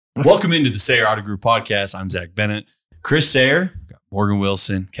Welcome into the Sayer Auto Group podcast. I'm Zak Bennett. Kris Sayer, got Morgan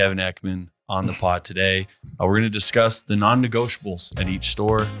Wilson, Keving Eckman on the pod today. We're going to discuss the non-negotiables at each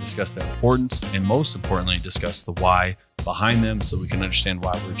store, discuss their importance, and most importantly, discuss the why behind them so we can understand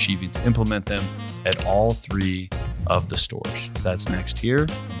why we're achieving to implement them at all three of the stores. That's next here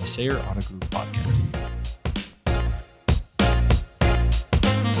on the Sayer Auto Group podcast.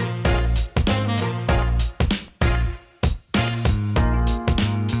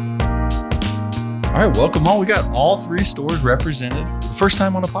 All right, welcome all. We got all three stores represented for the first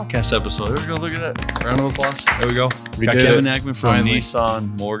time on a podcast episode. There we go. Look at that. Round of applause. There we go. We got Kevin Eckman from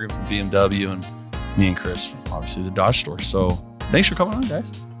Nissan, Morgan from BMW, and me and Kris from obviously the Dodge store. So thanks for coming on,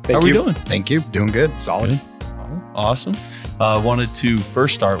 guys. How are we doing? Thank you. Doing good. Solid. Good. Awesome. Wanted to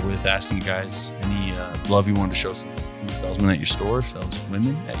first start with asking you guys any love you wanted to show some salesmen at your store,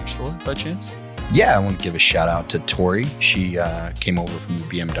 saleswomen at your store by chance? Yeah, I want to give a shout out to Tori. She came over from the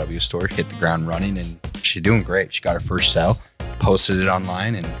BMW store, hit the ground running, and she's doing great. She got her first sale, posted it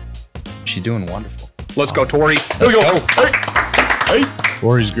online, and she's doing wonderful. Let's go, Tori. There we go. Hey.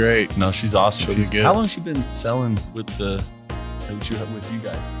 Tori's great. No, she's awesome. She's good. How long has she been selling with you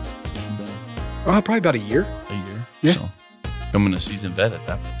guys? Probably about a year. A year. Yeah. So coming a seasoned vet at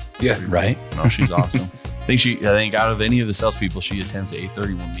that point. Yeah. Right. No, she's awesome. I think out of any of the salespeople, she attends the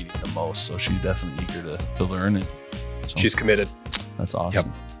 831 meeting the most. So she's definitely eager to learn it. So She's committed. That's awesome.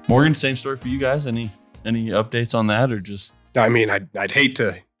 Yep. Morgan, same story for you guys. Any updates on that or just? I mean, I'd hate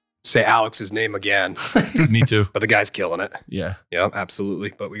to say Alex's name again. Me too. But the guy's killing it. Yeah. Yeah,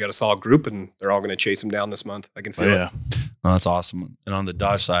 absolutely. But we got a solid group, and they're all going to chase him down this month. I can feel it. No, that's awesome. And on the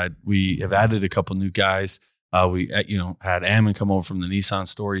Dodge side, we have added a couple new guys. We had Ammon come over from the Nissan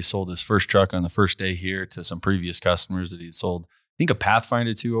store. He sold his first truck on the first day here to some previous customers that he'd sold, I think, a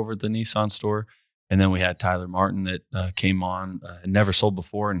Pathfinder to over at the Nissan store. And then we had Tyler Martin that came on and never sold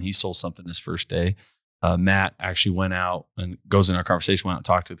before, and he sold something his first day. Matt actually went out and goes in our conversation, went out and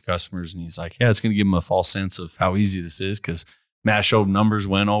talked to the customers, and he's like, yeah, it's going to give him a false sense of how easy this is because Matt showed numbers,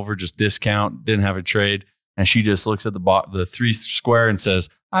 went over, just discount, didn't have a trade. And she just looks at the three square and says,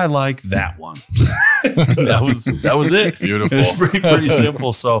 I like that one. that was it. Beautiful. It's pretty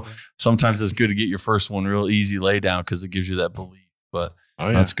simple. So sometimes it's good to get your first one real easy lay down because it gives you that belief. But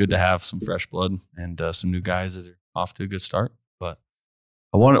It's good to have some fresh blood and some new guys that are off to a good start. But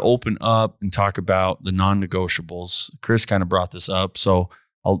I want to open up and talk about the non-negotiables. Kris kind of brought this up. So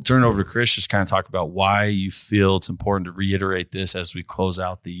I'll turn it over to Kris, just kind of talk about why you feel it's important to reiterate this as we close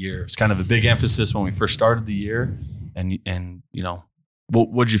out the year. It's kind of a big emphasis when we first started the year. And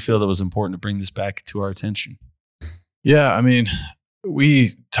what would you feel that was important to bring this back to our attention? Yeah, I mean,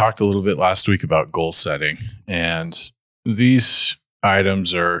 we talked a little bit last week about goal setting, and these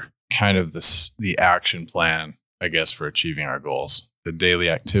items are kind of the action plan, I guess, for achieving our goals. The daily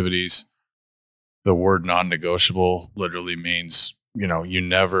activities. The word non-negotiable literally means you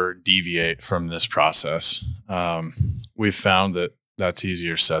never deviate from this process. We've found that that's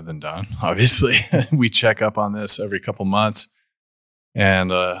easier said than done. Obviously, we check up on this every couple months.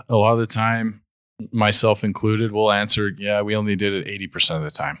 And a lot of the time, myself included, will answer, yeah, we only did it 80% of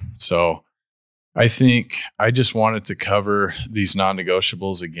the time. So I think I just wanted to cover these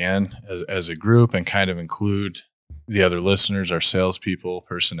non-negotiables again as a group and kind of include the other listeners, our salespeople,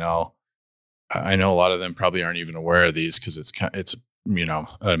 personnel. I know a lot of them probably aren't even aware of these because it's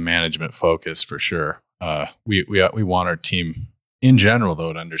a management focus for sure. We want our team in general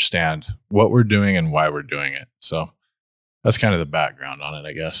though to understand what we're doing and why we're doing it. So that's kind of the background on it,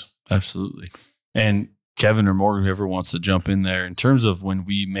 I guess. Absolutely. And Kevin or Morgan, whoever wants to jump in there, in terms of when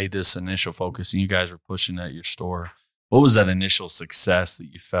we made this initial focus and you guys were pushing at your store, what was that initial success that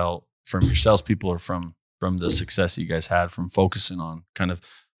you felt from your salespeople or from the success you guys had from focusing on kind of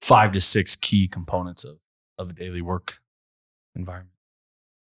 5 to 6 key components of a daily work environment?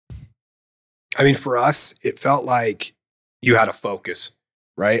 I mean, for us, it felt like you had a focus,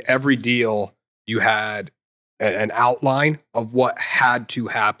 right? Every deal, you had an outline of what had to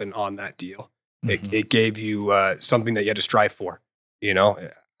happen on that deal. Mm-hmm. It gave you something that you had to strive for.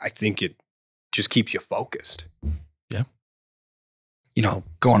 I think it just keeps you focused. Yeah.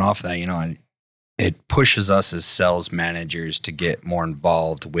 Going off of that, it pushes us as sales managers to get more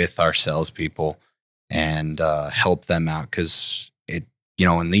involved with our salespeople and help them out because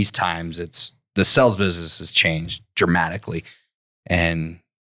in these times, the sales business has changed dramatically. And,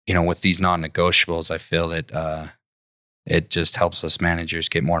 with these non-negotiables, I feel that it just helps us managers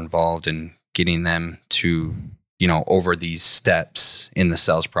get more involved in getting them to, over these steps in the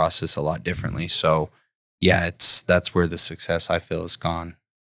sales process a lot differently. So, yeah, that's where the success I feel has gone,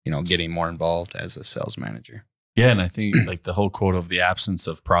 getting more involved as a sales manager. Yeah. And I think like the whole quote of the absence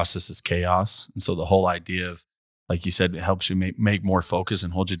of process is chaos. And so the whole idea of, like you said, it helps you make more focus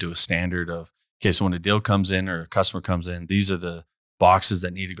and hold you to a standard of, okay, so when a deal comes in or a customer comes in, these are the boxes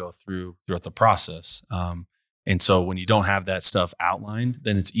that need to go throughout the process. And so when you don't have that stuff outlined,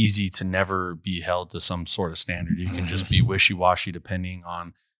 then it's easy to never be held to some sort of standard. You can just be wishy-washy depending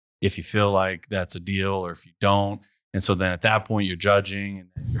on if you feel like that's a deal or if you don't. And so then at that point you're judging and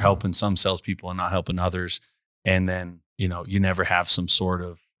you're helping some salespeople and not helping others. And then, you never have some sort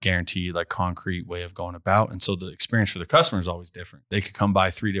of guaranteed like concrete way of going about. And so the experience for the customer is always different. They could come buy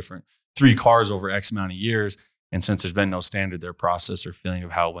three cars over X amount of years. And since there's been no standard, their process or feeling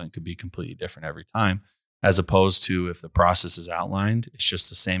of how it went could be completely different every time. As opposed to if the process is outlined, it's just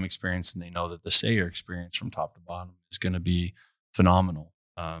the same experience and they know that the Sayer experience from top to bottom is going to be phenomenal.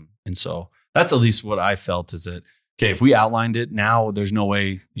 And so that's at least what I felt is that, okay, if we outlined it now, there's no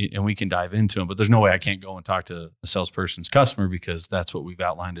way, and we can dive into it, but there's no way I can't go and talk to a salesperson's customer because that's what we've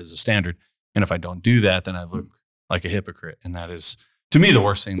outlined as a standard. And if I don't do that, then I look like a hypocrite. And that is, to me, the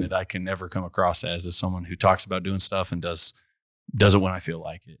worst thing that I can ever come across as is someone who talks about doing stuff and does it when I feel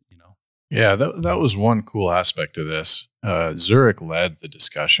like it, Yeah, that was one cool aspect of this. Zurich led the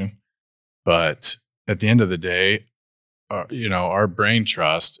discussion, but at the end of the day, our brain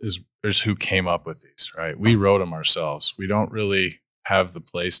trust is who came up with these, right? We wrote them ourselves. We don't really have the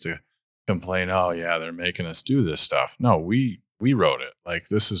place to complain, oh yeah, they're making us do this stuff. No, we wrote it. Like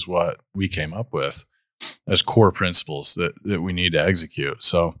this is what we came up with as core principles that we need to execute.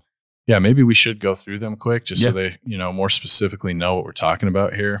 So yeah, maybe we should go through them quick just so they, more specifically know what we're talking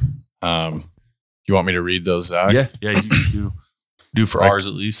about here. You want me to read those out? Yeah, you do for ours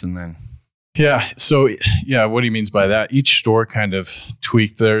at least, and then. Yeah. So yeah, what he means by that, each store kind of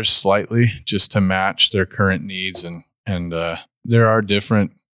tweaked theirs slightly just to match their current needs. And there are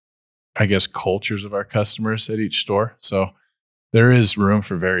different, I guess, cultures of our customers at each store. So there is room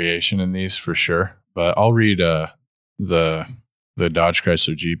for variation in these for sure. But I'll read the Dodge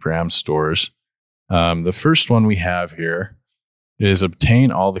Chrysler Jeep Ram stores. The first one we have here is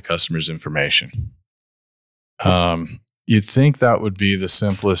obtain all the customer's information. You'd think that would be the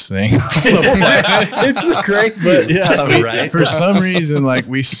simplest thing. It's the great, but yeah, right. For some reason, like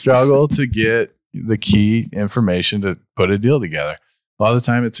we struggle to get the key information to put a deal together. A lot of the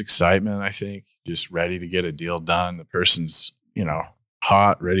time it's excitement, I think, just ready to get a deal done. The person's,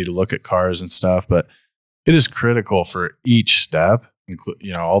 hot, ready to look at cars and stuff, but it is critical for each step,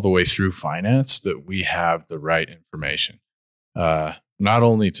 all the way through finance, that we have the right information. Not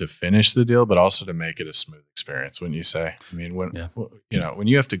only to finish the deal, but also to make it a smooth experience. When you say, I mean, when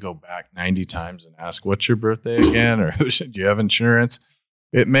you have to go back 90 times and ask, what's your birthday again? Or do you have insurance?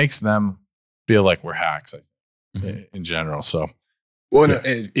 It makes them feel like we're hacks in general. So, well,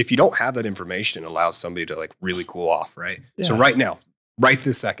 if you don't have that information, it allows somebody to like really cool off. Right. Yeah. So right now, right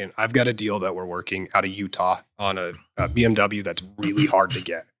this second, I've got a deal that we're working out of Utah on a BMW that's really hard to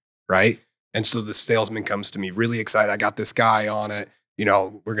get. Right. And so the salesman comes to me really excited. I got this guy on it.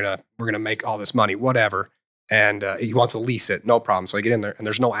 We're gonna make all this money, whatever. And he wants to lease it, no problem. So I get in there, and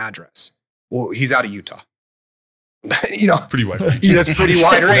there's no address. Well, he's out of Utah. Pretty wide range. That's pretty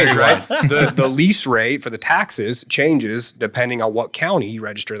wide range, right? The lease rate for the taxes changes depending on what county you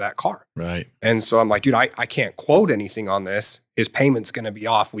register that car. Right. And so I'm like, dude, I can't quote anything on this. His payment's going to be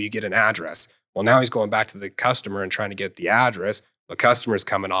off. Will you get an address? Well, now he's going back to the customer and trying to get the address. The customer's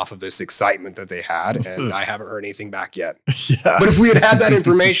coming off of this excitement that they had, and I haven't heard anything back yet. Yeah. But if we had that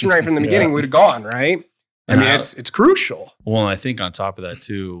information right from the beginning, we'd have gone, right? I mean, it's crucial. Well, and I think on top of that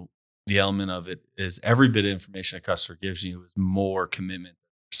too, the element of it is every bit of information a customer gives you is more commitment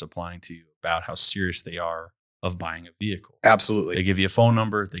they're supplying to you about how serious they are of buying a vehicle. Absolutely. They give you a phone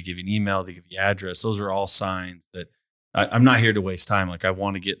number, they give you an email, they give you address. Those are all signs that I'm not here to waste time. Like I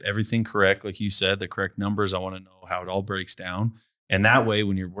want to get everything correct. Like you said, the correct numbers. I want to know how it all breaks down. And that way,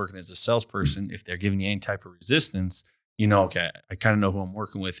 when you're working as a salesperson, if they're giving you any type of resistance, okay, I kind of know who I'm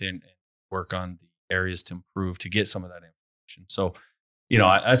working with and work on the areas to improve to get some of that information. So,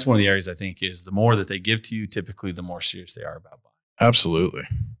 that's one of the areas I think is the more that they give to you, typically the more serious they are about buying. Absolutely.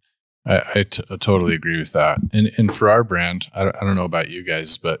 I totally agree with that. And for our brand, I don't know about you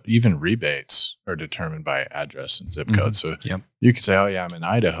guys, but even rebates are determined by address and zip code. So you could say, oh yeah, I'm in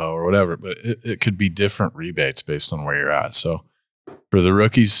Idaho or whatever, but it could be different rebates based on where you're at. So for the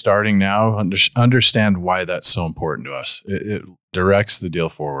rookies starting now, understand why that's so important to us. It directs the deal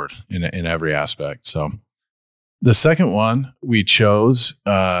forward in every aspect. So the second one we chose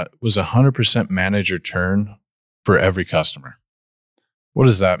was 100% manager turn for every customer. What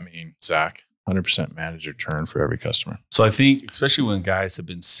does that mean, Zach? 100% manager turn for every customer. So I think, especially when guys have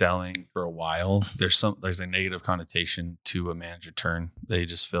been selling for a while, there's a negative connotation to a manager turn. They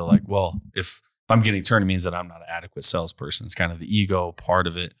just feel like, well, if I'm getting turned, it means that I'm not an adequate salesperson. It's kind of the ego part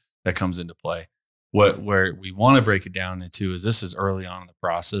of it that comes into play. Where we want to break it down into is this is early on in the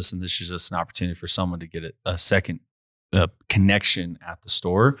process, and this is just an opportunity for someone to get a second connection at the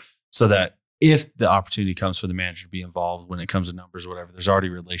store, so that if the opportunity comes for the manager to be involved when it comes to numbers or whatever, there's already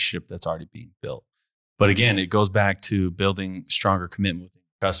a relationship that's already being built. But again, it goes back to building stronger commitment with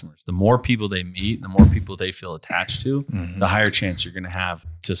customers. The more people they meet, the more people they feel attached to, the higher chance you're going to have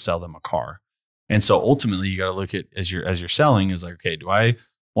to sell them a car. And so ultimately, you got to look at as you're selling is like, okay, do I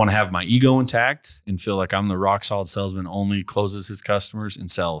want to have my ego intact and feel like I'm the rock solid salesman, only closes his customers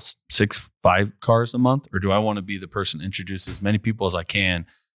and sells 5 cars a month? Or do I want to be the person that introduces as many people as I can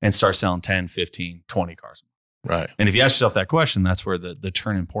and start selling 10, 15, 20 cars? Right. And if you ask yourself that question, that's where the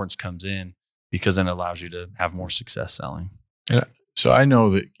turn importance comes in, because then it allows you to have more success selling. Yeah. So I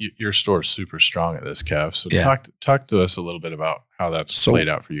know that your store is super strong at this, Kev. So talk to us a little bit about how that's played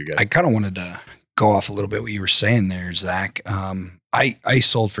out for you guys. I kind of wanted to go off a little bit what you were saying there, Zach. I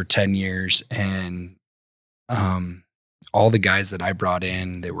sold for 10 years, and all the guys that I brought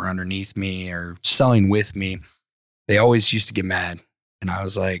in that were underneath me or selling with me, they always used to get mad. And I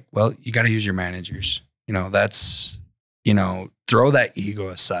was like, well, you got to use your managers. That's, throw that ego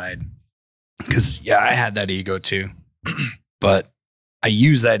aside. Because, I had that ego too. But I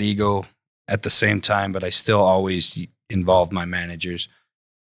use that ego at the same time, but I still always involve my managers.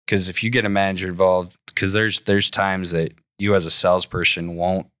 Because if you get a manager involved, because there's times that you as a salesperson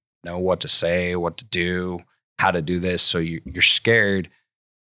won't know what to say, what to do, how to do this. So you're scared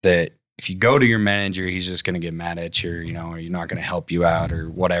that if you go to your manager, he's just going to get mad at you, or you're not going to help you out, or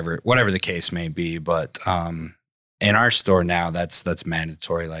whatever the case may be. But in our store now, that's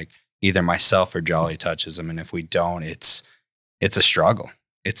mandatory. Like either myself or Jolly touches them, and if we don't, it's a struggle.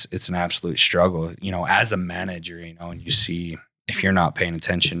 It's an absolute struggle. As a manager, and you see if you're not paying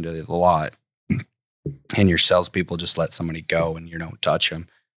attention to the lot, and your salespeople just let somebody go and you don't touch them,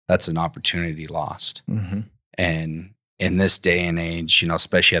 that's an opportunity lost. Mm-hmm. And in this day and age,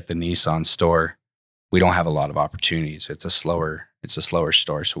 especially at the Nissan store, we don't have a lot of opportunities. It's a slower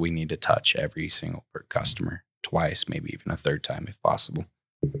store. So we need to touch every single customer twice, maybe even a third time if possible.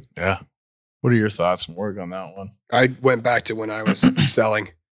 Yeah. What are your thoughts and work on that one? I went back to when I was selling.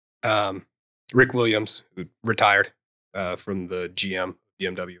 Rick Williams, who retired from the GM,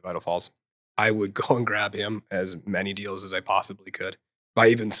 BMW Vital Falls. I would go and grab him as many deals as I possibly could. If I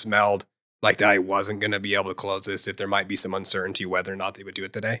even smelled like that I wasn't going to be able to close this, if there might be some uncertainty whether or not they would do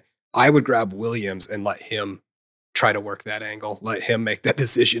it today, I would grab Williams and let him try to work that angle, let him make that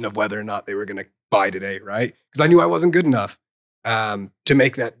decision of whether or not they were going to buy today, right? Because I knew I wasn't good enough to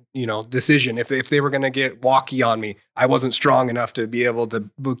make that decision. If they were going to get walkie on me, I wasn't strong enough to be able to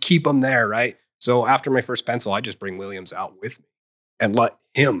keep them there, right? So after my first pencil, I just bring Williams out with me and let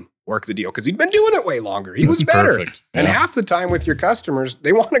him work the deal, because he'd been doing it way longer. He was better. Perfect. And half the time with your customers,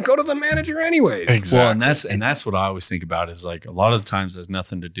 they want to go to the manager anyways. Exactly. Well, and that's what I always think about is like a lot of the times there's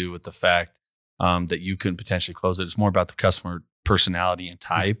nothing to do with the fact that you can potentially close it. It's more about the customer personality and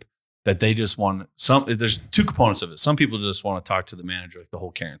type that they just want there's 2 components of it. Some people just want to talk to the manager, like the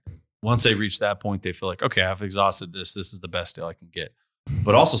whole Karen thing. Once they reach that point, they feel like, okay, I've exhausted this. This is the best deal I can get.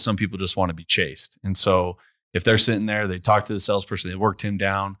 But also some people just want to be chased. And so if they're sitting there, they talk to the salesperson, they worked him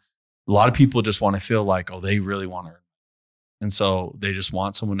down. A lot of people just want to feel like, oh, they really want to. And so they just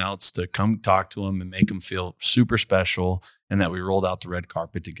want someone else to come talk to them and make them feel super special, and that we rolled out the red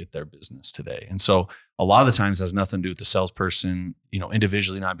carpet to get their business today. And so a lot of the times it has nothing to do with the salesperson,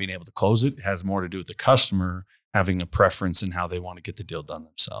 individually not being able to close it. It has more to do with the customer having a preference in how they want to get the deal done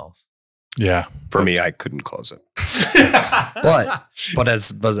themselves. Yeah. For me, I couldn't close it. But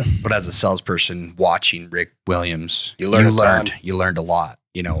as a salesperson watching Rick Williams, you learned a lot,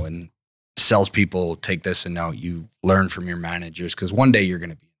 and salespeople take this and know you learn from your managers, because one day you're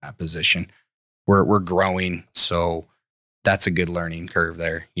going to be in that position. We're growing, so that's a good learning curve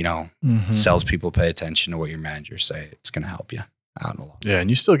there. Salespeople pay attention to what your managers say. It's going to help you out a lot. Yeah, and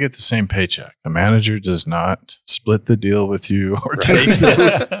you still get the same paycheck. A manager does not split the deal with you or take it.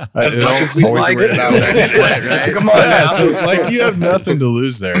 As much as we like it. Right? Come on yeah, now. So you have nothing to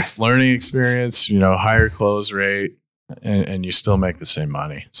lose there. It's learning experience, higher close rate, and you still make the same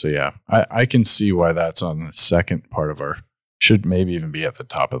money. So yeah, I can see why that's on the second part of should maybe even be at the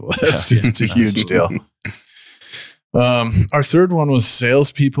top of the list. It's a huge deal. Our third one was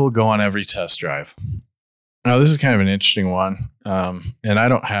salespeople go on every test drive. Now, this is kind of an interesting one, and I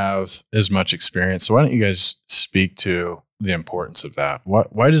don't have as much experience. So why don't you guys speak to the importance of that.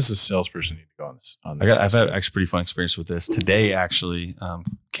 Why does the salesperson need to go on this? I've had actually pretty fun experience with this today. Actually,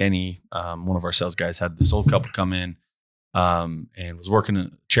 Kenny, one of our sales guys, had this old couple come in and was working a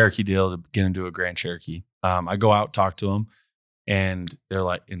Cherokee deal to get into a Grand Cherokee. I go out, talk to them, and they're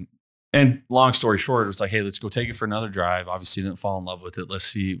like, and long story short, it was like, hey, let's go take it for another drive. Obviously, didn't fall in love with it. Let's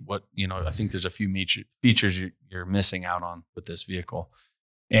see what, I think there's a few features you're missing out on with this vehicle.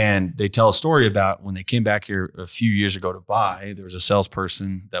 And they tell a story about when they came back here a few years ago to buy, there was a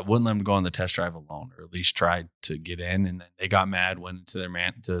salesperson that wouldn't let them go on the test drive alone, or at least tried to get in. And then they got mad, went to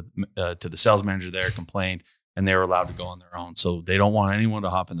to the sales manager there, complained, and they were allowed to go on their own. So they don't want anyone to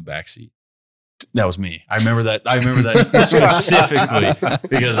hop in the back seat. That was me. I remember that specifically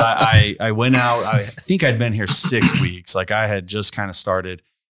because I went out. I think I'd been here 6 weeks. Like I had just kind of started,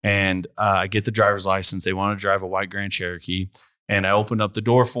 and I get the driver's license. They want to drive a white Grand Cherokee, and I opened up the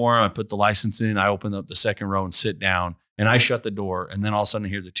door for them. I put the license in. I opened up the second row and sit down, and I shut the door. And then all of a sudden I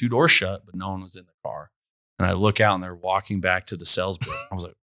hear the two doors shut, but no one was in the car. And I look out, and they're walking back to the sales building. I was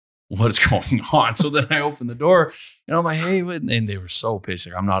like, what's going on? So then I opened the door, and I'm like, hey, and they were so pissed.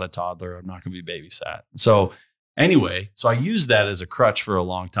 Like, I'm not a toddler. I'm not going to be babysat. So anyway, I used that as a crutch for a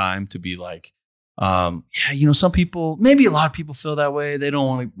long time to be like, some people, maybe a lot of people feel that way. They don't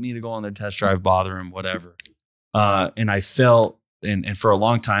want me to go on their test drive, bother them, whatever. And I felt, and for a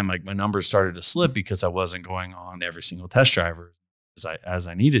long time, like my numbers started to slip because I wasn't going on every single test driver as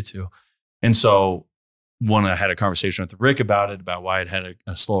I needed to. And so when I had a conversation with Rick about why I'd had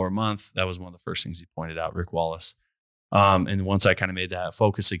a slower month, that was one of the first things he pointed out, Rick Wallace. And once I kind of made that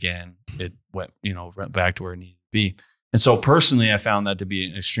focus again, it went back to where it needed to be. And so personally, I found that to be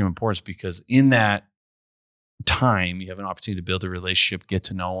an extreme importance because in that time, you have an opportunity to build a relationship, get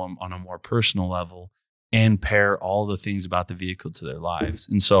to know them on a more personal level, and pair all the things about the vehicle to their lives.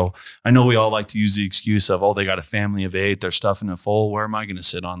 And so I know we all like to use the excuse of, they got a family of 8, they're stuffing it full. Where am I going to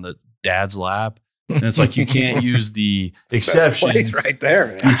sit on the dad's lap? And it's like, you can't use the exceptions right there,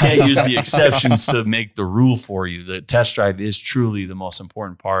 man. You can't use the exceptions to make the rule for you. The test drive is truly the most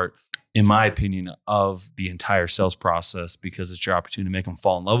important part, in my opinion, of the entire sales process, because it's your opportunity to make them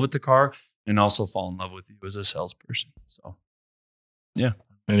fall in love with the car and also fall in love with you as a salesperson. So, yeah.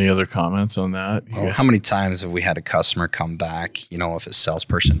 Any other comments on that? How many times have we had a customer come back, if a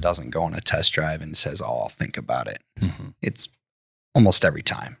salesperson doesn't go on a test drive and says, I'll think about it. Mm-hmm. It's almost every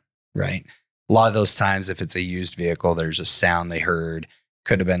time, right? A lot of those times, if it's a used vehicle, there's a sound they heard.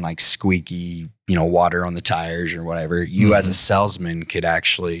 Could have been like squeaky, water on the tires or whatever. You as a salesman could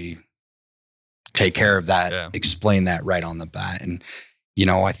actually take care of that, explain that right on the bat. And,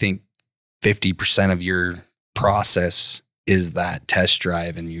 I think 50% of your process is that test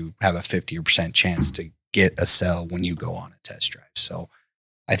drive, and you have a 50% chance to get a sale when you go on a test drive. So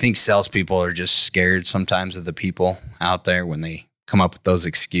I think salespeople are just scared sometimes of the people out there when they come up with those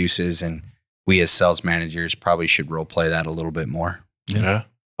excuses, and we as sales managers probably should role play that a little bit more. Yeah.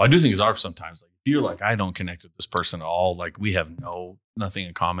 Well, I do think it's awkward sometimes. Like, if you're like, I don't connect with this person at all, like we have nothing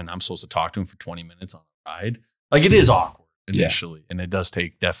in common, I'm supposed to talk to him for 20 minutes on a ride. Like, it is awkward initially, and it does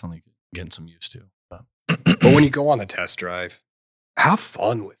take definitely getting some used to. But when you go on the test drive, have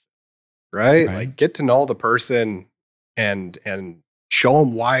fun with it, right? Like, get to know the person and show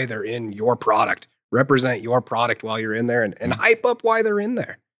them why they're in your product. Represent your product while you're in there, and hype up why they're in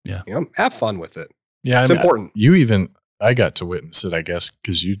there. Yeah. Have fun with it. Yeah. It's important. I got to witness it, I guess,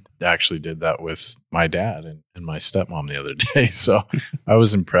 because you actually did that with my dad and my stepmom the other day. So I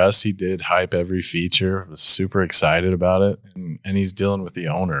was impressed. He did hype every feature, was super excited about it. And he's dealing with the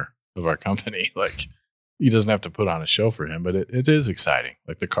owner of our company. Like, he doesn't have to put on a show for him, but it is exciting.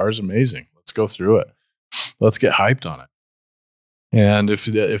 Like, the car's amazing. Let's go through it. Let's get hyped on it. And if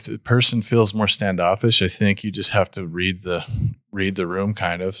the person feels more standoffish, I think you just have to read the room,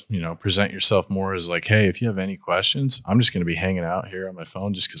 kind of, present yourself more as like, hey, if you have any questions, I'm just going to be hanging out here on my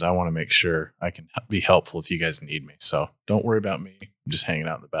phone just because I want to make sure I can be helpful if you guys need me. So don't worry about me. I'm just hanging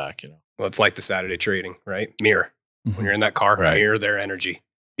out in the back, Well, it's like the Saturday trading, right? Mirror. When you're in that car, Right. mirror their energy.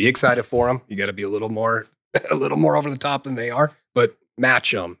 Be excited for them. You got to be a little more over the top than they are, but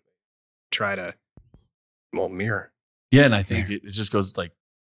match them. Try to, mirror. Yeah, and I think it just goes like,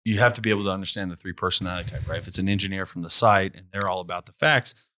 you have to be able to understand the 3 personality type, right? If it's an engineer from the site and they're all about the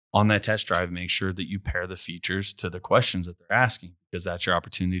facts, on that test drive, make sure that you pair the features to the questions that they're asking, because that's your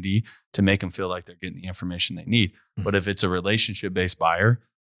opportunity to make them feel like they're getting the information they need. Mm-hmm. But if it's a relationship-based buyer,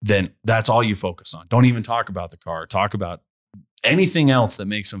 then that's all you focus on. Don't even talk about the car. Talk about anything else that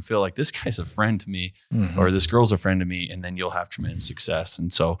makes them feel like this guy's a friend to me, or this girl's a friend to me, and then you'll have tremendous success.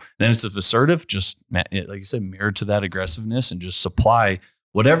 And so then it's assertive, just like you said, mirror to that aggressiveness and just supply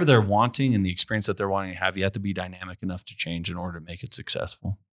whatever they're wanting and the experience that they're wanting to have, you have to be dynamic enough to change in order to make it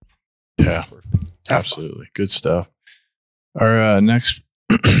successful. Yeah, absolutely. Good stuff. Our next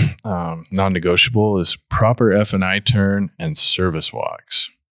non-negotiable is proper F&I turn and service walks.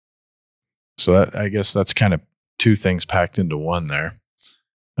 So I guess that's kind of two things packed into one there.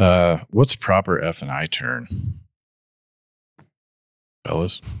 What's proper F&I turn,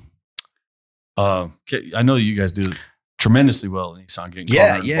 fellas? I know you guys do tremendously well in Nissan getting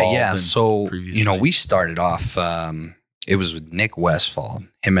yeah. So, we started off, it was with Nick Westfall.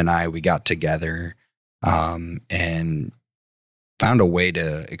 Him and I, we got together and found a way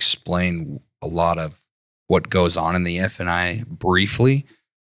to explain a lot of what goes on in the F&I briefly.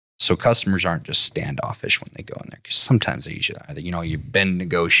 So customers aren't just standoffish when they go in there, because sometimes they usually either, you've been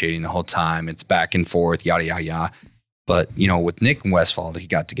negotiating the whole time, it's back and forth, yada, yada, yada. But, with Nick and Westfall, he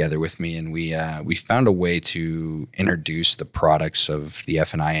got together with me and we found a way to introduce the products of the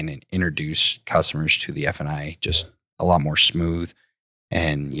F&I and introduce customers to the F&I just a lot more smooth.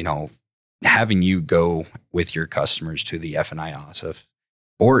 And, having you go with your customers to the F&I office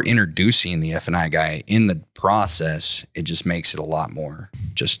or introducing the F&I guy in the process, it just makes it a lot more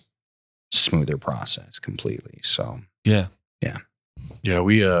just smoother process completely. So, yeah.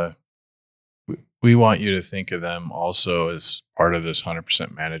 We want you to think of them also as part of this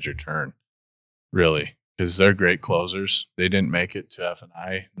 100% manager turn, really, because they're great closers. They didn't make it to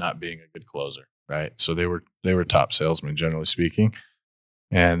F&I not being a good closer, right? So they were top salesmen, generally speaking,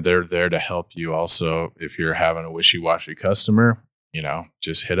 and they're there to help you also. If you're having a wishy-washy customer,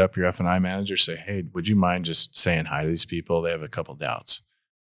 just hit up your F&I manager, say, hey, would you mind just saying hi to these people? They have a couple doubts.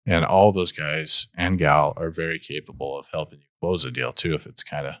 And all those guys and gal are very capable of helping you close a deal too, if it's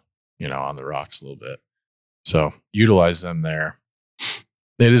kind of, on the rocks a little bit. So utilize them there.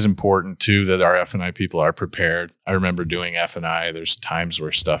 It is important too that our F&I people are prepared. I remember doing F&I. There's times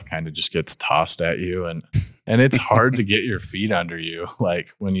where stuff kind of just gets tossed at you, and it's hard to get your feet under you,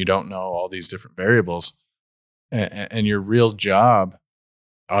 like when you don't know all these different variables. And your real job,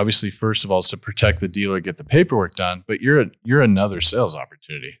 obviously, first of all, is to protect the dealer, get the paperwork done. But you're another sales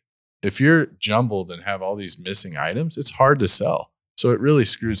opportunity. If you're jumbled and have all these missing items, it's hard to sell. So it really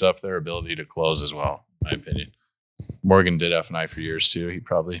screws up their ability to close as well, in my opinion. Morgan did F&I for years too. He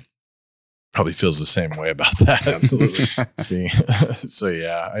probably feels the same way about that. Absolutely. So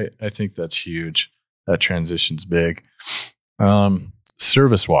yeah, I think that's huge. That transition's big.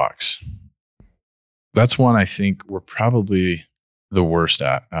 Service walks. That's one I think we're probably the worst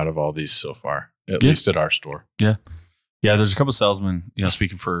at out of all these so far, at least at our store. Yeah. Yeah, there's a couple of salesmen,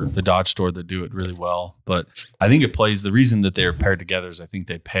 speaking for the Dodge store, that do it really well. But I think it plays, the reason that they're paired together is I think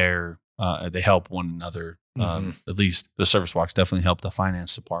they help one another. At least the service walks definitely help the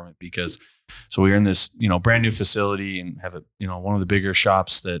finance department, because so we're in this, brand new facility and have one of the bigger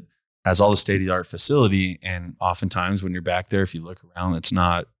shops that has all the state-of-the-art facility. And oftentimes when you're back there, if you look around, it's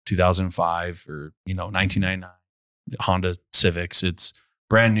not 2005 or, 1999 Honda Civics. It's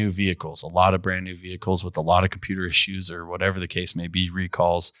brand new vehicles, a lot of brand new vehicles with a lot of computer issues or whatever the case may be,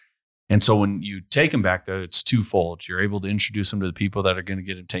 recalls. And so when you take them back there, it's twofold. You're able to introduce them to the people that are going to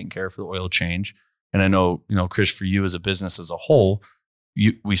get them taken care of for the oil change. And I know, Kris, for you as a business as a whole,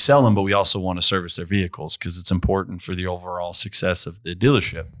 we sell them, but we also want to service their vehicles because it's important for the overall success of the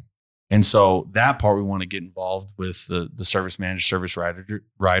dealership. And so that part, we want to get involved with the service manager, service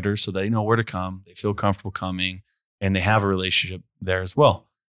riders, so they know where to come, they feel comfortable coming, and they have a relationship there as well.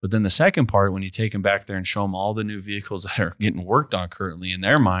 But then the second part, when you take them back there and show them all the new vehicles that are getting worked on currently, in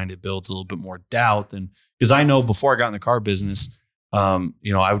their mind, it builds a little bit more doubt than, because I know before I got in the car business, I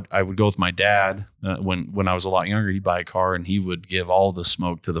would go with my dad when I was a lot younger. He'd buy a car and he would give all the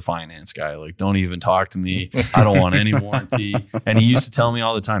smoke to the finance guy. Like, don't even talk to me. I don't want any warranty. And he used to tell me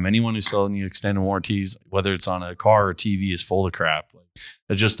all the time, anyone who's selling you extended warranties, whether it's on a car or TV, is full of crap. Like,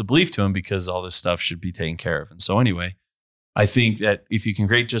 that's just a belief to him, because all this stuff should be taken care of. And so anyway, I think that if you can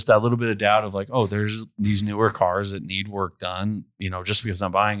create just that little bit of doubt of like, oh, there's these newer cars that need work done, just because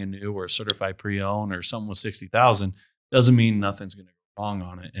I'm buying a new or a certified pre-owned or something with 60,000 doesn't mean nothing's going to go wrong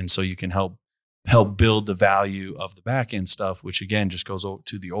on it. And so you can help build the value of the back end stuff, which again just goes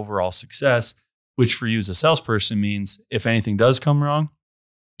to the overall success, which for you as a salesperson means if anything does come wrong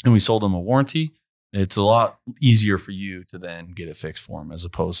and we sold them a warranty, it's a lot easier for you to then get it fixed for them, as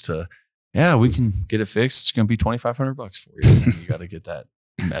opposed to, yeah, we can get it fixed. It's going to be $2,500 for you. And you got to get that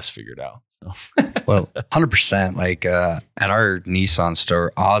mess figured out. So. Well, 100%. Like at our Nissan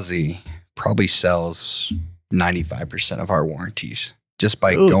store, Ozzy probably sells 95% of our warranties just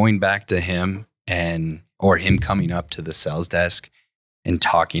by going back to him or him coming up to the sales desk and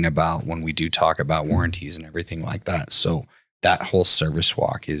talking about when we do talk about warranties and everything like that. So that whole service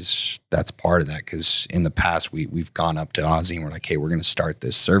walk that's part of that. Because in the past, we've gone up to Ozzy and we're like, hey, we're going to start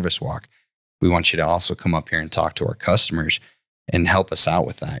this service walk. We want you to also come up here and talk to our customers and help us out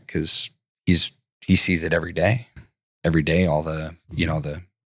with that, because he sees it every day, all the, the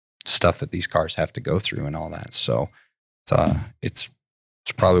stuff that these cars have to go through and all that. So it's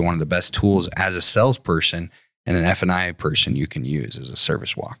probably one of the best tools as a salesperson and an F&I person you can use as a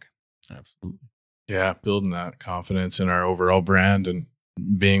service walk. Absolutely. Yeah, building that confidence in our overall brand, and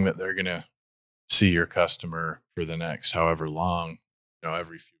being that they're going to see your customer for the next however long,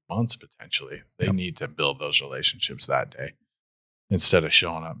 every few months potentially. They need to build those relationships that day instead of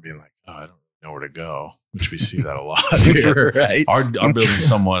showing up and being like, oh, I don't know where to go, which we see that a lot here. Right. Our building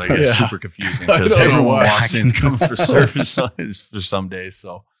somewhat, I guess, super confusing, because everyone walks in coming for service for some days.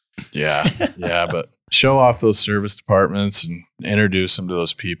 So yeah, but show off those service departments and introduce them to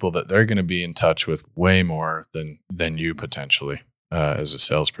those people that they're going to be in touch with way more than you potentially as a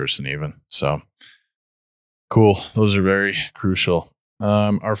salesperson even. So cool. Those are very crucial.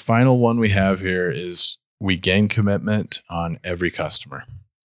 Our final one we have here is we gain commitment on every customer.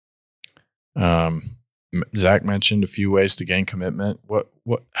 Zach mentioned a few ways to gain commitment.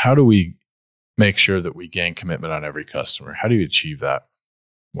 How do we make sure that we gain commitment on every customer? How do you achieve that?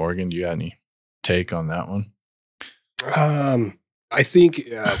 Morgan, do you got any take on that one? I think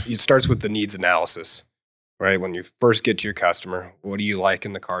it starts with the needs analysis, right? When you first get to your customer, what do you like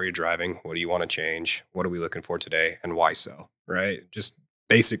in the car you're driving? What do you want to change? What are we looking for today? And why so, right? Just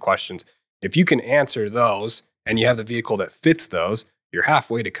basic questions. If you can answer those and you have the vehicle that fits those, you're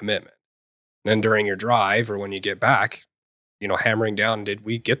halfway to commitment. Then during your drive or when you get back, hammering down, did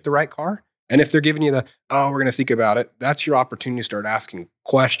we get the right car? And if they're giving you we're going to think about it, that's your opportunity to start asking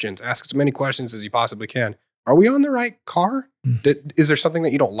questions. Ask as many questions as you possibly can. Are we on the right car? Is there something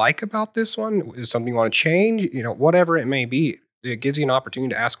that you don't like about this one? Is there something you want to change? Whatever it may be, it gives you an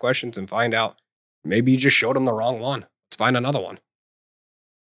opportunity to ask questions and find out. Maybe you just showed them the wrong one. Let's find another one.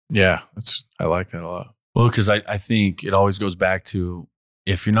 Yeah, I like that a lot. Well, because I think it always goes back to,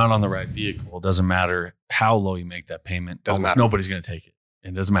 if you're not on the right vehicle, it doesn't matter how low you make that payment. Almost nobody's going to take it.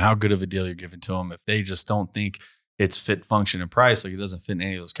 And it doesn't matter how good of a deal you're giving to them. If they just don't think it's fit, function, and price, like it doesn't fit in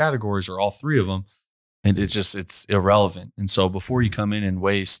any of those categories or all three of them, and it's irrelevant. And so before you come in and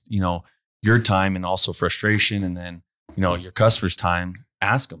waste, your time and also frustration, and then, your customer's time,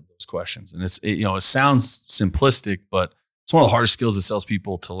 ask them those questions. And it sounds simplistic, but it's one of the hardest skills that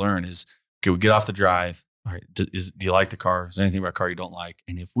salespeople to learn is, okay, we get off the drive. All right, do you like the car? Is there anything about the car you don't like?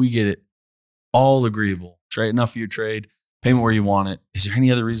 And if we get it all agreeable, trade enough for your trade, payment where you want it, is there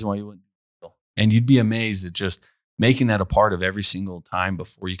any other reason why you wouldn't do it? And you'd be amazed at just making that a part of every single time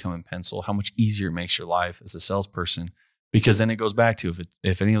before you come in pencil, how much easier it makes your life as a salesperson. Because then it goes back to,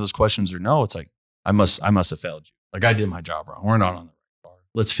 if any of those questions are no, it's like, I must have failed you. Like, I did my job wrong. We're not on the right car.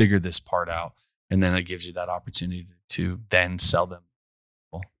 Let's figure this part out. And then it gives you that opportunity to then sell them.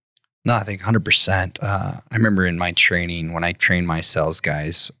 No, I think 100%. I remember in my training, when I train my sales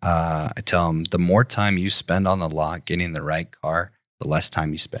guys, I tell them the more time you spend on the lot getting the right car, the less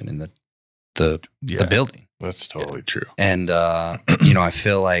time you spend in the building. That's totally true. And, I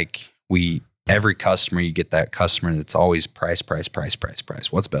feel like every customer, you get that customer that's always price. What's best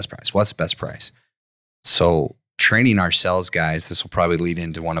price? What's the best price? So training our sales guys, this will probably lead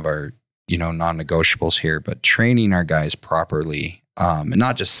into one of our, non-negotiables here, but training our guys properly, and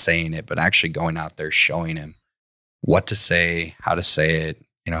not just saying it, but actually going out there, showing him what to say, how to say it,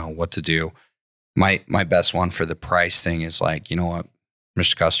 what to do. My best one for the price thing is like, you know what,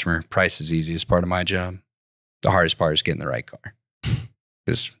 Mr. Customer, price is the easiest part of my job. The hardest part is getting the right car.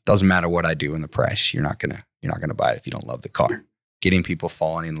 Because it doesn't matter what I do in the price, you're not gonna buy it if you don't love the car. Getting people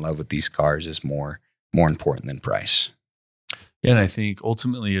falling in love with these cars is more important than price. Yeah, and I think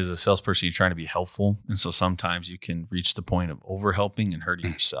ultimately as a salesperson, you're trying to be helpful. And so sometimes you can reach the point of over-helping and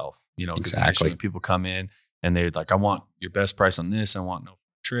hurting yourself. Exactly. When people come in and they're like, I want your best price on this, I want no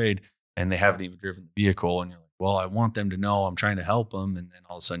trade, and they haven't even driven the vehicle. And you're like, well, I want them to know I'm trying to help them. And then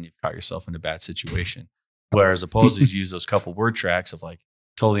all of a sudden you've caught yourself in a bad situation. Whereas opposed to use those couple word tracks of like,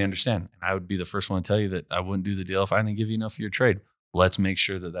 totally understand. And I would be the first one to tell you that I wouldn't do the deal if I didn't give you enough for your trade. Let's make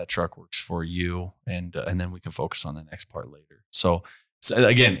sure that truck works for you. And then we can focus on the next part later. So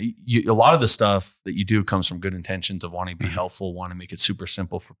again, a lot of the stuff that you do comes from good intentions of wanting to be helpful, want to make it super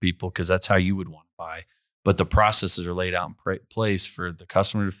simple for people, because that's how you would want to buy. But the processes are laid out in place for the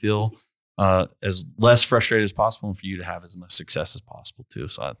customer to feel as less frustrated as possible and for you to have as much success as possible too.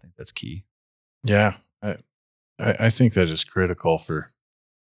 So I think that's key. Yeah. I think that is critical for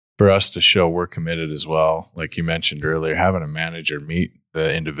us to show we're committed as well. Like you mentioned earlier, having a manager meet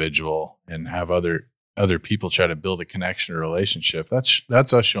the individual and have other other people try to build a connection or relationship, that's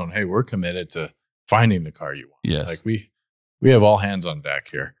us showing, hey, we're committed to finding the car you want. Yes. Like we have all hands on deck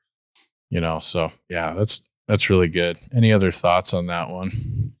here, so yeah, that's really good. Any other thoughts on that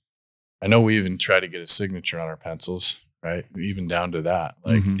one? I know we even try to get a signature on our pencils, right? Even down to that.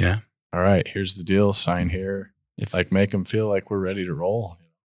 Like, Yeah. All right, here's the deal, sign here. Make them feel like we're ready to roll.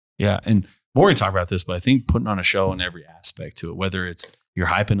 Yeah. And more we talk about this, but I think putting on a show in every aspect to it, whether it's you're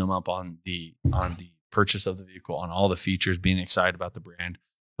hyping them up on the purchase of the vehicle, on all the features, being excited about the brand,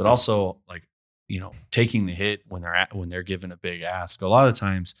 but also like, taking the hit when they're given a big ask. A lot of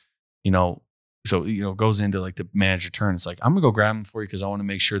times, so, it goes into like the manager turn. It's like, I'm gonna go grab them for you because I want to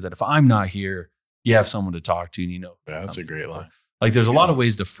make sure that if I'm not here, you have someone to talk to. And Yeah, that's a great line. Like there's a lot of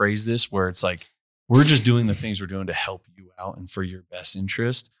ways to phrase this where it's like, we're just doing the things we're doing to help you out and for your best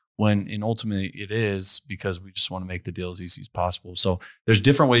interest. And ultimately it is because we just want to make the deal as easy as possible. So there's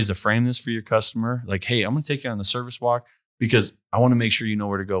different ways to frame this for your customer. Like, hey, I'm going to take you on the service walk because I want to make sure you know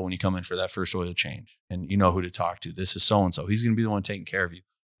where to go when you come in for that first oil change and you know who to talk to. This is so-and-so. He's going to be the one taking care of you.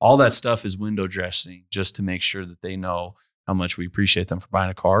 All that stuff is window dressing just to make sure that they know how much we appreciate them for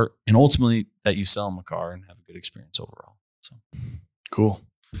buying a car and ultimately that you sell them a car and have a good experience overall. So cool.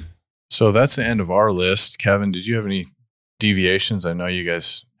 So that's the end of our list. Kevin, did you have any deviations? I know you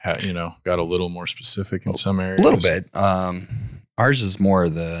guys got a little more specific in some areas. A little bit. Ours is more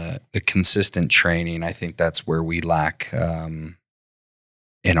the consistent training. I think that's where we lack in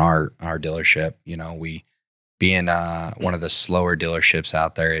our dealership. We being one of the slower dealerships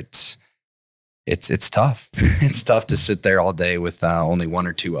out there, it's tough. It's tough to sit there all day with only one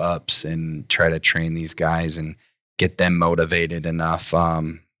or two ups and try to train these guys and get them motivated enough.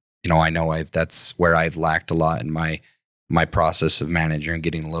 I know that's where I've lacked a lot in my process of managing and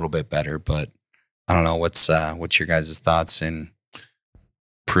getting a little bit better, but I don't know what's your guys' thoughts in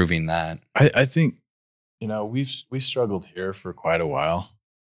proving that. I think, we struggled here for quite a while.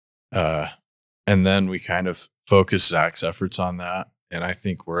 And then we kind of focused Zach's efforts on that. And I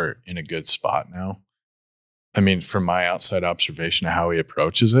think we're in a good spot now. I mean, from my outside observation of how he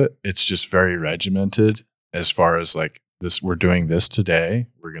approaches it, it's just very regimented as far as like this, we're doing this today.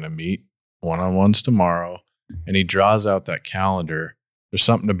 We're going to meet one-on-ones tomorrow. And he draws out that calendar. There's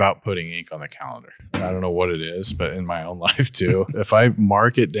something about putting ink on the calendar. I don't know what it is, but in my own life too, if I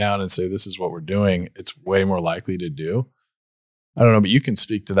mark it down and say, this is what we're doing, it's way more likely to do. I don't know, but you can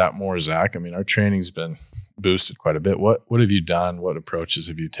speak to that more, Zach. I mean, our training's been boosted quite a bit. What have you done? What approaches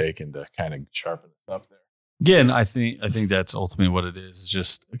have you taken to kind of sharpen this up there? Again, I think that's ultimately what it is. It's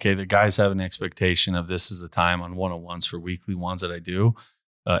just, okay, the guys have an expectation of this is the time on one-on-ones for weekly ones that I do.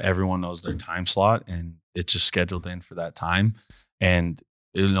 Everyone knows their time slot and it's just scheduled in for that time. And,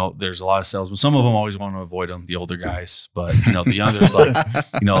 there's a lot of salesmen. Some of them always want to avoid them, the older guys, but the youngers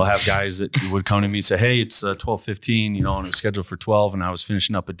have guys that would come to me and say, hey, it's 12:15, and it's scheduled for 12 and I was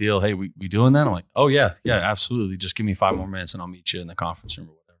finishing up a deal. Hey, we doing that? I'm like, oh yeah, absolutely. Just give me 5 more minutes and I'll meet you in the conference room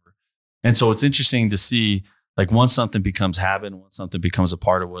or whatever. And so it's interesting to see, like, once something becomes habit, once something becomes a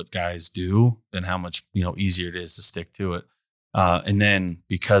part of what guys do, then how much, easier it is to stick to it. And then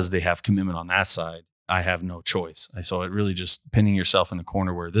because they have commitment on that side, I have no choice. So it really just pinning yourself in a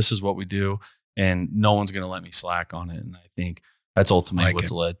corner where this is what we do and no one's going to let me slack on it. And I think that's ultimately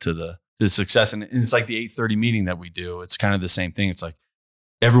what's led to the success. And it's like the 8:30 meeting that we do. It's kind of the same thing. It's like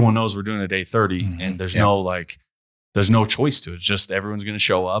everyone knows we're doing it at 8:30 and there's there's no choice to it. It's just everyone's going to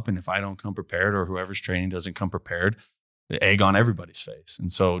show up. And if I don't come prepared or whoever's training doesn't come prepared, the egg on everybody's face. And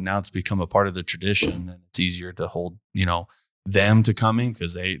so now it's become a part of the tradition and it's easier to hold, them to coming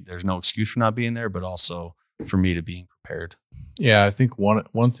because there's no excuse for not being there, but also for me to being prepared. Yeah, I think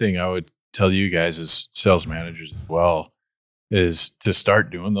one thing I would tell you guys as sales managers as well is to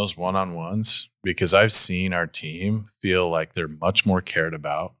start doing those one-on-ones because I've seen our team feel like they're much more cared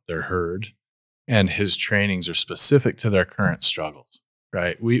about, they're heard, and his trainings are specific to their current struggles,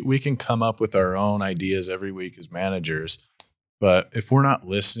 right? We can come up with our own ideas every week as managers, but if we're not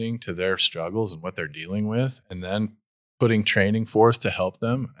listening to their struggles and what they're dealing with and then putting training forth to help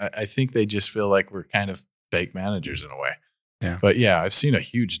them, I think they just feel like we're kind of fake managers in a way. Yeah. But yeah, I've seen a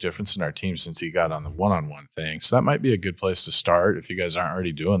huge difference in our team since he got on the one-on-one thing. So that might be a good place to start if you guys aren't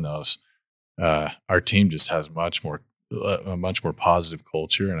already doing those. Our team just has a much more positive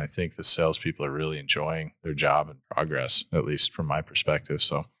culture, and I think the salespeople are really enjoying their job and progress, at least from my perspective.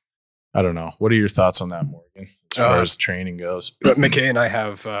 So I don't know. What are your thoughts on that, Morgan, as far as training goes? McKay and I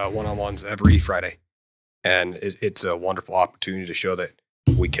have one-on-ones every Friday. And it's a wonderful opportunity to show that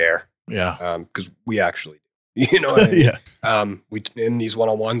we care. Yeah. Because we actually do. You know what I mean? Yeah. We in these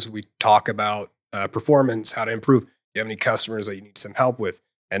one-on-ones, we talk about performance, how to improve. You have any customers that you need some help with?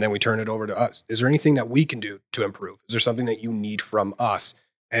 And then we turn it over to us. Is there anything that we can do to improve? Is there something that you need from us?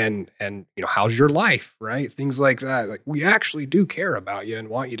 And how's your life, right? Things like that. Like, we actually do care about you and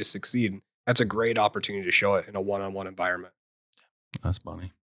want you to succeed. That's a great opportunity to show it in a one-on-one environment. That's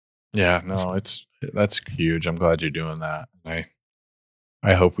funny. Yeah, no, that's huge. I'm glad you're doing that.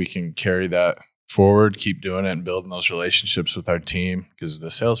 I hope we can carry that forward, keep doing it, and building those relationships with our team, because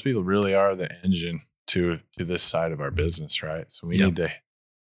the salespeople really are the engine to this side of our business, right? So we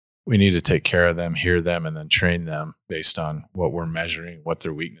need to take care of them, hear them, and then train them based on what we're measuring, what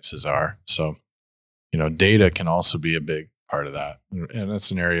their weaknesses are. So, data can also be a big part of that, and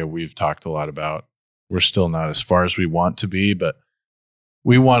that's an area we've talked a lot about. We're still not as far as we want to be, but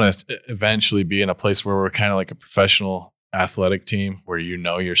we want to eventually be in a place where we're kind of like a professional athletic team, where your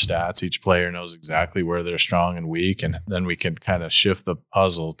stats, each player knows exactly where they're strong and weak, and then we can kind of shift the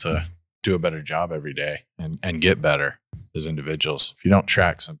puzzle to do a better job every day and get better as individuals. If you don't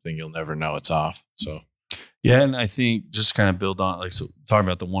track something, you'll never know it's off. So yeah, and I think just kind of build on, talking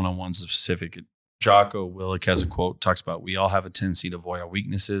about the one-on-ones specific, Jocko Willink has a quote, talks about, we all have a tendency to avoid our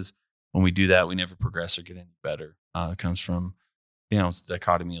weaknesses. When we do that, we never progress or get any better. It comes from, it's the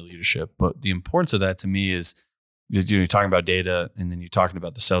dichotomy of leadership. But the importance of that to me is, you're talking about data, and then you're talking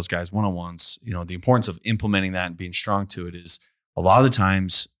about the sales guys one-on-ones. The importance of implementing that and being strong to it is, a lot of the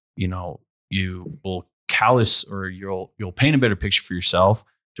times, you will callous, or you'll paint a better picture for yourself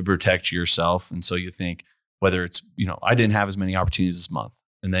to protect yourself. And so you think, whether it's, I didn't have as many opportunities this month,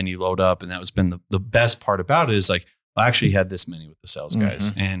 and then you load up, and that was been the best part about it is like, I actually had this many with the sales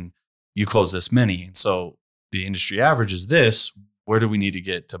guys, and you close this many. And so the industry average is this. Where do we need to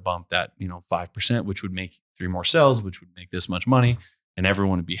get to bump that, 5%, which would make 3 more sales, which would make this much money, and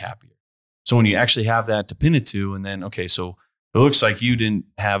everyone would be happier. So when you actually have that to pin it to, and then, okay, so it looks like you didn't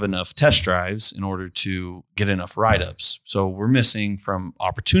have enough test drives in order to get enough write-ups. So we're missing from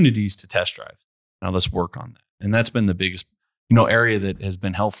opportunities to test drive. Now let's work on that. And that's been the biggest, area that has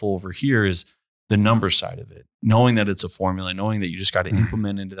been helpful over here is the numbers side of it. Knowing that it's a formula, knowing that you just got to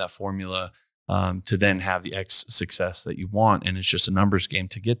implement into that formula to then have the X success that you want. And it's just a numbers game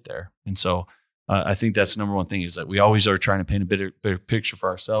to get there. And so I think that's the number one thing, is that we always are trying to paint a better picture for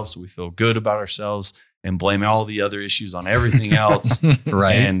ourselves, so we feel good about ourselves, and blame all the other issues on everything else.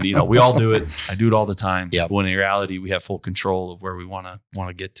 Right. And, we all do it. I do it all the time. Yep. But when in reality, we have full control of where we want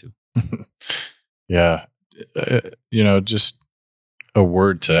to get to. Yeah. Just a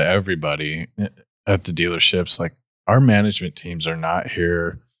word to everybody at the dealerships. Like, our management teams are not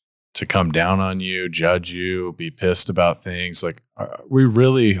here to come down on you, judge you, be pissed about things. Like, we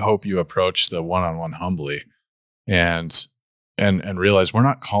really hope you approach the one-on-one humbly and realize we're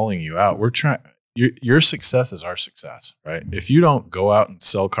not calling you out. We're trying. Your success is our success, right? If you don't go out and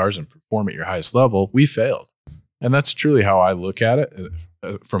sell cars and perform at your highest level, we failed. And that's truly how I look at it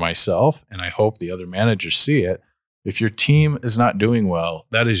for myself. And I hope the other managers see it. If your team is not doing well,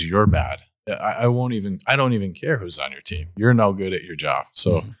 that is your bad. I don't even care who's on your team. You're no good at your job.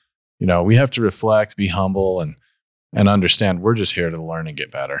 So, we have to reflect, be humble, and understand we're just here to learn and get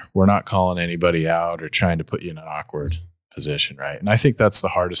better. We're not calling anybody out or trying to put you in an awkward position, right? And I think that's the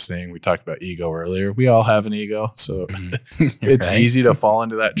hardest thing. We talked about ego earlier. We all have an ego, so it's easy to fall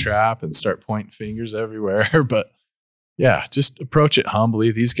into that trap and start pointing fingers everywhere. But yeah, just approach it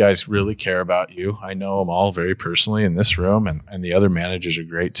humbly. These guys really care about you. I know them all very personally in this room, and the other managers are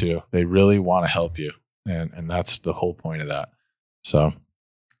great too. They really want to help you, and that's the whole point of that. So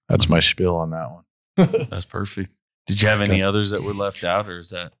that's my spiel on that one. That's perfect. Did you have any others that were left out, or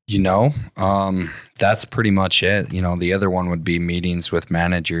is that? That's pretty much it. The other one would be meetings with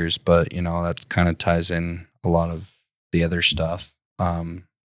managers, but, that kind of ties in a lot of the other stuff.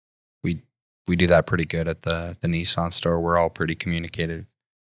 We do that pretty good at the Nissan store. We're all pretty communicative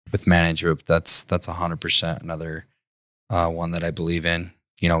with management. That's 100% another one that I believe in,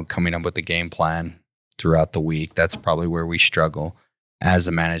 coming up with a game plan throughout the week. That's probably where we struggle as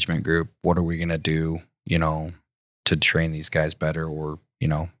a management group. What are we going to do, to train these guys better, or,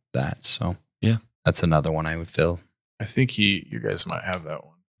 that. So yeah, that's another one I would feel. I think you guys might have that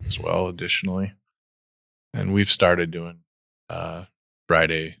one as well, additionally. And we've started doing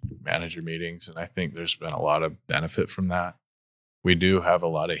Friday manager meetings, and I think there's been a lot of benefit from that. We do have a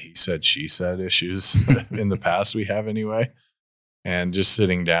lot of he said, she said issues in the past, we have anyway. And just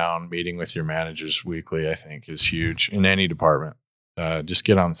sitting down, meeting with your managers weekly, I think is huge in any department. Just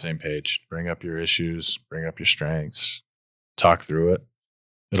get on the same page, bring up your issues, bring up your strengths, talk through it.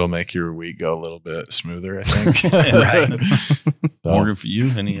 It'll make your week go a little bit smoother, I think. Right. So, Morgan, for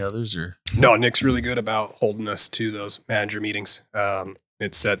you, any others? Or No, Nick's really good about holding us to those manager meetings.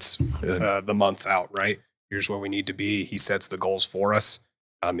 It sets the month out, right? Here's where we need to be. He sets the goals for us.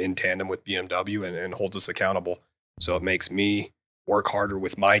 in tandem with BMW and holds us accountable. So it makes me work harder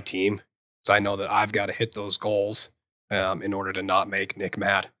with my team because I know that I've got to hit those goals in order to not make Nick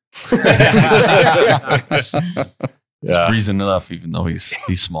mad. He's reason enough, even though he's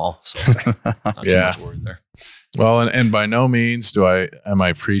small. So not too much worry there. Well, and by no means am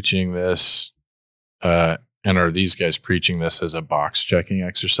I preaching this, and are these guys preaching this as a box checking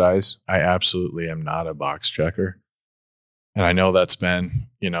exercise? I absolutely am not a box checker. And I know that's been,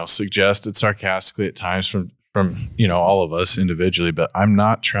 suggested sarcastically at times from, all of us individually, but I'm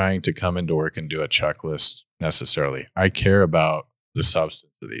not trying to come into work and do a checklist necessarily. I care about the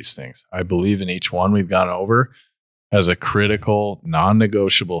substance of these things. I believe in each one we've gone over as a critical,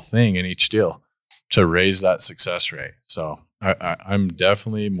 non-negotiable thing in each deal to raise that success rate. So I'm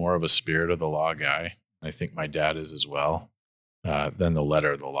definitely more of a spirit of the law guy. I think my dad is as well, than the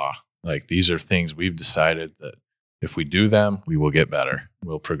letter of the law. Like, these are things we've decided that if we do them, we will get better.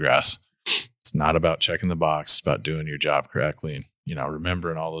 We'll progress. It's not about checking the box. It's about doing your job correctly and,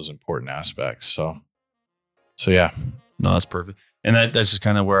 remembering all those important aspects. So yeah. No, that's perfect. And that's just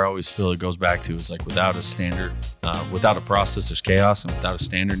kind of where I always feel it goes back to, is like, without a standard, without a process, there's chaos, and without a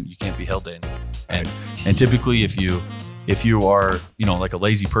standard, you can't be held to anything. And typically if you are, like a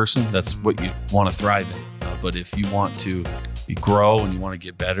lazy person, that's what you want to thrive in. But if you want to grow and you want to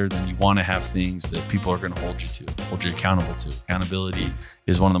get better, then you want to have things that people are going to hold you accountable to. Accountability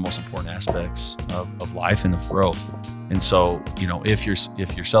is one of the most important aspects of life and of growth. And so, if your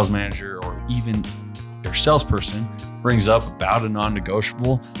sales manager or even your salesperson brings up about a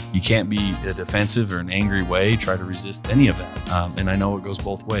non-negotiable, you can't be a defensive or an angry way, try to resist any of that. And I know it goes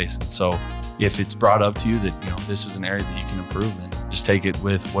both ways. And so if it's brought up to you that, this is an area that you can improve, then just take it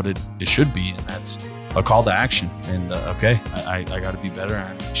with what it should be. And that's a call to action. And I got to be better.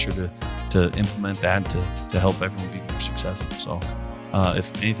 I'm sure to implement that to help everyone be more successful. So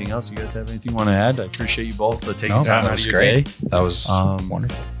if anything else, you guys have anything you want to add? I appreciate you both taking time out of your day. That was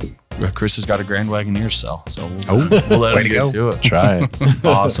wonderful. Kris has got a Grand Wagoneer sell, so we'll let him get to it. Try it.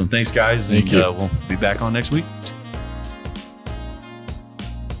 Awesome. Thanks, guys. Thank you. We'll be back on next week.